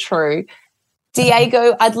 So true.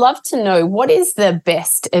 Diego, I'd love to know, what is the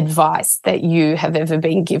best advice that you have ever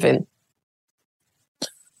been given?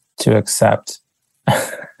 To accept.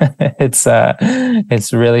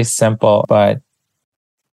 It's really simple, but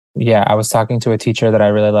yeah, I was talking to a teacher that I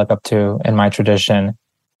really look up to in my tradition,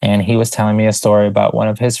 And he was telling me a story about one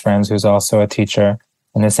of his friends who's also a teacher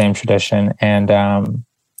in the same tradition. And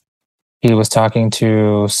he was talking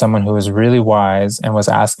to someone who was really wise and was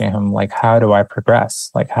asking him, like, how do I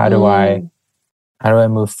progress? Like, how do I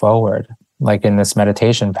move forward, like in this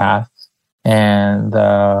meditation path? And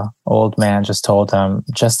the old man just told him,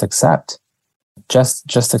 just accept.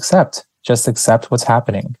 Just accept. Just accept what's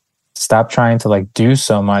happening. Stop trying to like do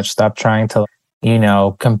so much. Stop trying to,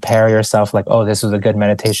 compare yourself like, oh, this was a good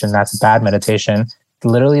meditation, that's a bad meditation.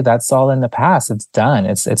 Literally, that's all in the past. It's done.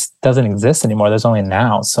 It's doesn't exist anymore. There's only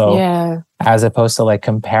now. So as opposed to like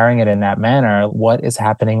comparing it in that manner, what is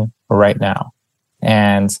happening right now?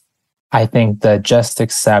 And I think the just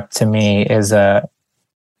accept to me is a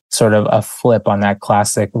sort of a flip on that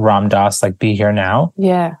classic Ram Dass, like be here now.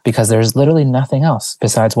 Yeah. Because there's literally nothing else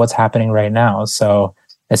besides what's happening right now. So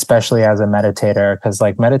especially as a meditator, because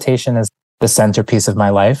like meditation is the centerpiece of my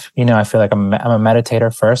life. I feel like I'm a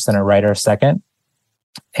meditator first and a writer second.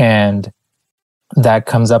 And that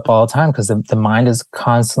comes up all the time because the mind is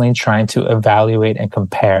constantly trying to evaluate and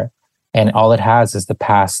compare. And all it has is the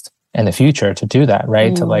past and the future to do that,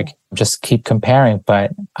 right? To like just keep comparing.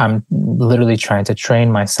 But I'm literally trying to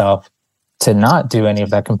train myself to not do any of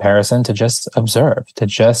that comparison, to just observe, to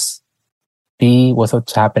just be with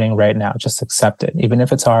what's happening right now. Just accept it. Even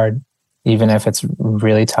if it's hard, even if it's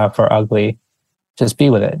really tough or ugly, just be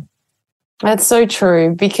with it. That's so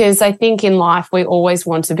true, because I think in life we always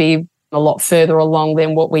want to be a lot further along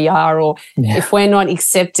than what we are, or if we're not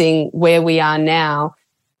accepting where we are now,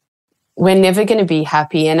 we're never going to be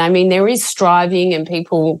happy. And I mean, there is striving and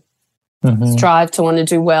people strive to want to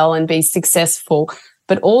do well and be successful,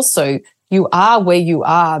 but also you are where you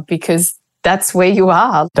are because that's where you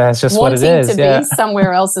are. That's just what it is. Wanting to be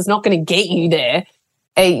somewhere else is not going to get you there.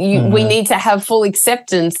 We need to have full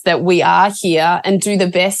acceptance that we are here and do the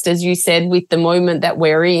best, as you said, with the moment that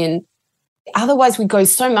we're in. Otherwise, we go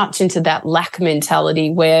so much into that lack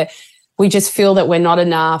mentality where we just feel that we're not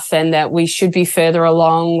enough and that we should be further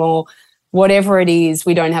along, or whatever it is,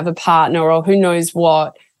 we don't have a partner or who knows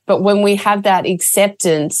what. But when we have that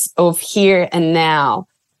acceptance of here and now,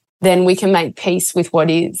 then we can make peace with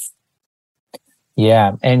what is.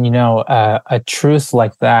 Yeah. And, a truth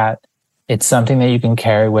like that, it's something that you can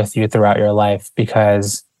carry with you throughout your life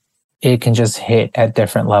because it can just hit at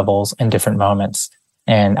different levels and different moments.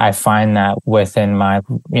 And I find that within my,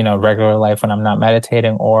 regular life when I'm not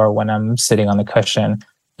meditating or when I'm sitting on the cushion,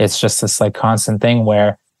 it's just this like constant thing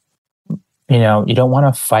where, you don't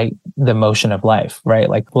want to fight the motion of life, right?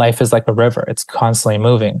 Like life is like a river. It's constantly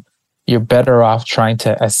moving. You're better off trying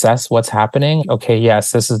to assess what's happening. Okay,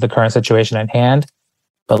 yes, this is the current situation at hand,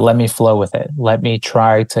 but let me flow with it. Let me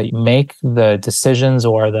try to make the decisions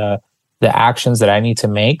or the actions that I need to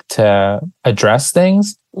make to address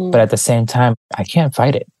things. But at the same time, I can't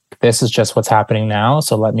fight it. This is just what's happening now.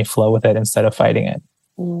 So let me flow with it instead of fighting it.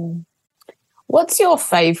 What's your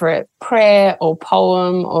favorite prayer or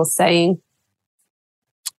poem or saying?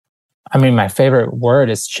 I mean, my favorite word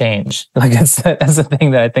is change. Like that's the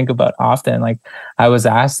thing that I think about often. Like I was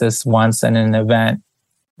asked this once in an event,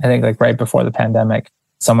 I think like right before the pandemic,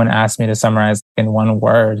 someone asked me to summarize in one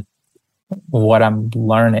word what I'm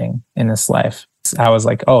learning in this life. I was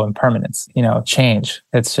like, oh, impermanence, change.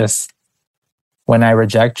 It's just when I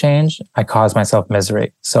reject change, I cause myself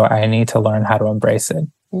misery. So I need to learn how to embrace it.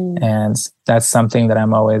 And that's something that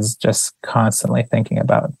I'm always just constantly thinking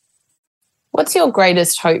about. What's your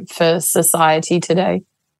greatest hope for society today?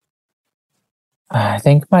 I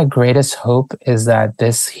think my greatest hope is that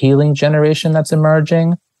this healing generation that's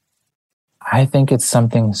emerging, I think it's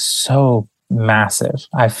something so massive.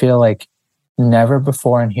 I feel like never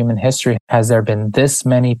before in human history has there been this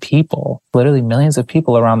many people, literally millions of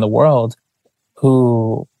people around the world,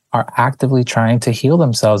 who are actively trying to heal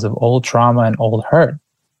themselves of old trauma and old hurt.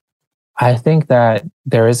 I think that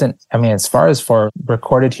there isn't, as far as for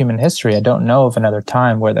recorded human history, I don't know of another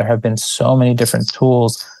time where there have been so many different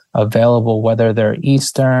tools available, whether they're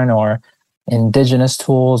Eastern or indigenous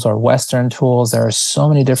tools or Western tools. There are so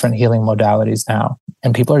many different healing modalities now,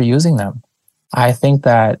 and people are using them. I think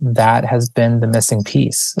that has been the missing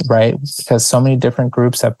piece, right? Because so many different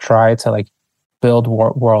groups have tried to like build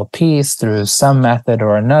world peace through some method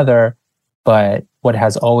or another, but what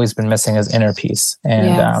has always been missing is inner peace.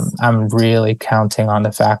 And I'm really counting on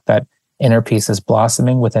the fact that inner peace is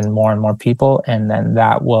blossoming within more and more people. And then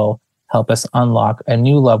that will help us unlock a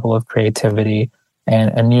new level of creativity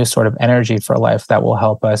and a new sort of energy for life that will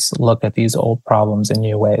help us look at these old problems in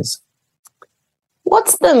new ways.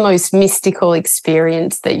 What's the most mystical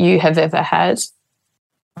experience that you have ever had?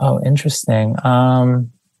 Oh, interesting.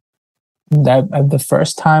 The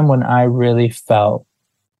first time when I really felt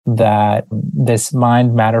that this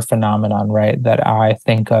mind matter phenomenon, right, that I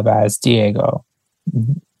think of as Diego,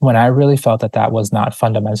 when I really felt that that was not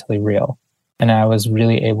fundamentally real. And I was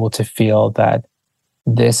really able to feel that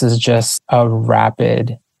this is just a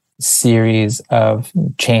rapid series of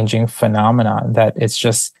changing phenomenon, that it's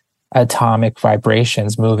just atomic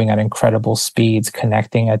vibrations moving at incredible speeds,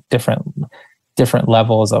 connecting at different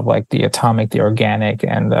levels of like the atomic, the organic,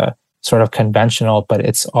 and the sort of conventional, but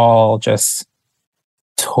it's all just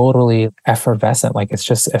totally effervescent. Like it's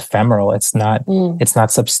just ephemeral. It's not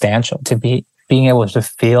substantial. Being able to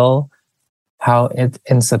feel how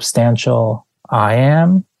insubstantial I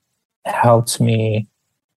am helped me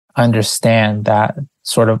understand that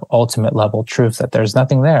sort of ultimate level truth, that there's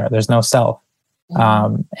nothing there. There's no self.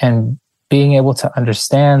 And being able to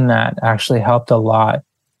understand that actually helped a lot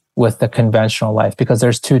with the conventional life, because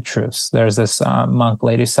there's two truths. There's this monk,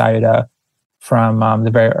 Lady Sayadaw, from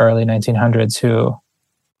the very early 1900s, who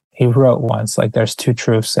he wrote once, like, there's two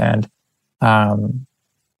truths, and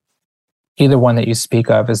either one that you speak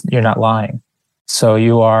of is you're not lying. So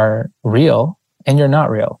you are real and you're not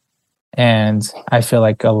real. And I feel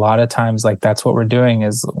like a lot of times, like, that's what we're doing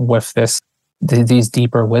is with these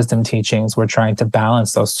deeper wisdom teachings, we're trying to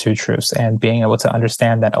balance those two truths and being able to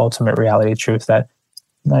understand that ultimate reality truth that,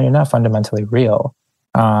 no, you're not fundamentally real.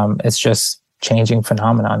 It's just changing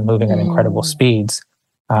phenomenon, moving at incredible speeds.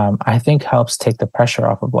 I think helps take the pressure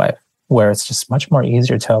off of life, where it's just much more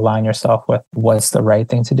easier to align yourself with what's the right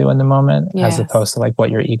thing to do in the moment, as opposed to like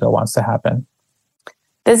what your ego wants to happen.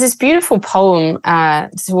 There's this beautiful poem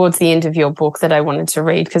towards the end of your book that I wanted to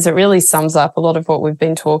read, because it really sums up a lot of what we've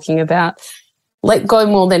been talking about. Let go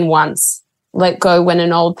more than once. Let go when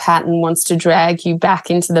an old pattern wants to drag you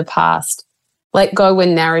back into the past. Let go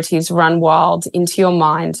when narratives run wild into your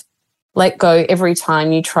mind. Let go every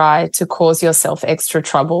time you try to cause yourself extra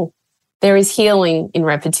trouble. There is healing in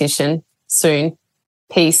repetition. Soon,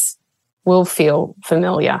 peace will feel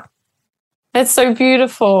familiar. That's so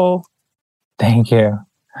beautiful. Thank you.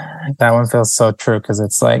 That one feels so true, because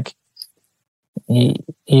it's like,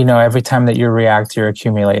 you know, every time that you react, you're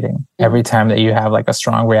accumulating. Every time that you have like a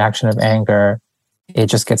strong reaction of anger, it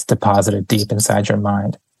just gets deposited deep inside your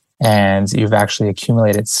mind. And you've actually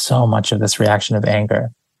accumulated so much of this reaction of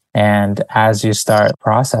anger. And as you start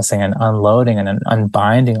processing and unloading and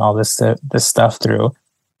unbinding all this stuff through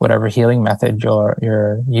whatever healing method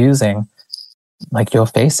you're using, like, you'll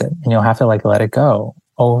face it and you'll have to like let it go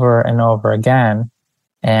over and over again.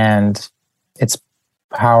 And it's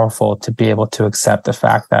powerful to be able to accept the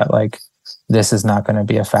fact that like this is not going to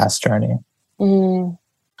be a fast journey.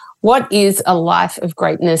 What is a life of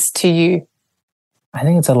greatness to you? I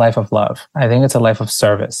think it's a life of love. I think it's a life of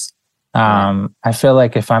service. I feel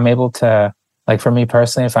like if I'm able to, like, for me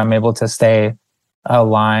personally, if I'm able to stay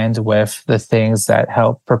aligned with the things that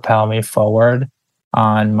help propel me forward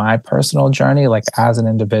on my personal journey, like as an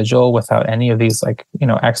individual, without any of these like, you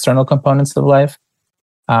know, external components of life,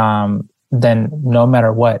 then no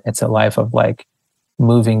matter what, it's a life of like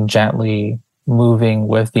moving gently, moving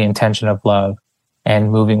with the intention of love,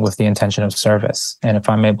 and moving with the intention of service. And if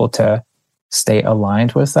I'm able to stay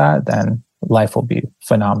aligned with that, then life will be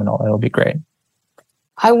phenomenal. It'll be great.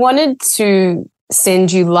 I wanted to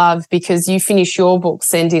send you love because you finish your book,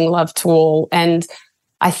 Sending Love to All. And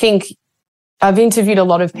I think I've interviewed a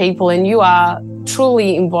lot of people, and you are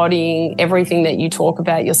truly embodying everything that you talk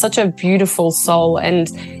about. You're such a beautiful soul, and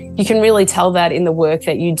you can really tell that in the work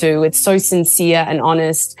that you do. It's so sincere and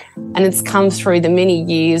honest, and it's come through the many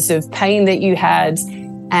years of pain that you had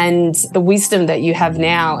and the wisdom that you have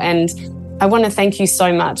now. And I want to thank you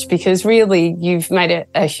so much, because really you've made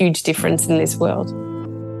a huge difference in this world.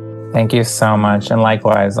 Thank you so much. And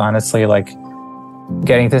likewise, honestly, like,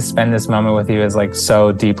 getting to spend this moment with you is like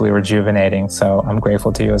so deeply rejuvenating. So I'm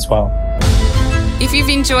grateful to you as well. If you've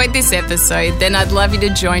enjoyed this episode, then I'd love you to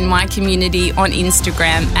join my community on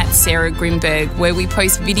Instagram at Sarah Grimberg, where we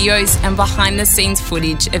post videos and behind the scenes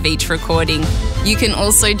footage of each recording. You can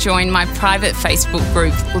also join my private Facebook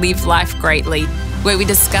group, Live Life Greatly, where we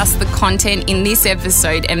discuss the content in this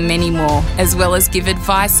episode and many more, as well as give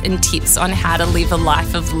advice and tips on how to live a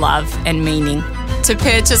life of love and meaning. To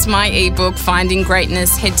purchase my ebook, Finding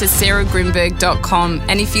Greatness, head to sarahgrimberg.com.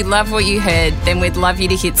 And if you love what you heard, then we'd love you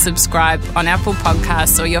to hit subscribe on Apple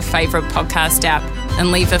Podcasts or your favourite podcast app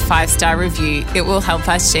and leave a 5-star review. It will help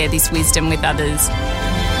us share this wisdom with others.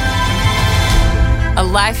 A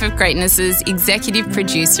Life of Greatness's executive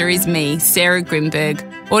producer is me, Sarah Grimberg.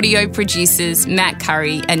 Audio producers Matt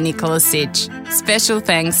Curry and Nicola Sitch. Special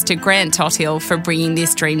thanks to Grant Tothill for bringing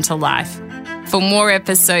this dream to life. For more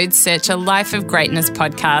episodes, search A Life of Greatness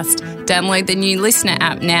podcast, download the new Listener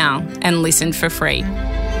app now, and listen for free.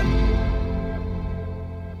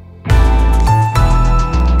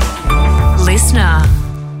 listener.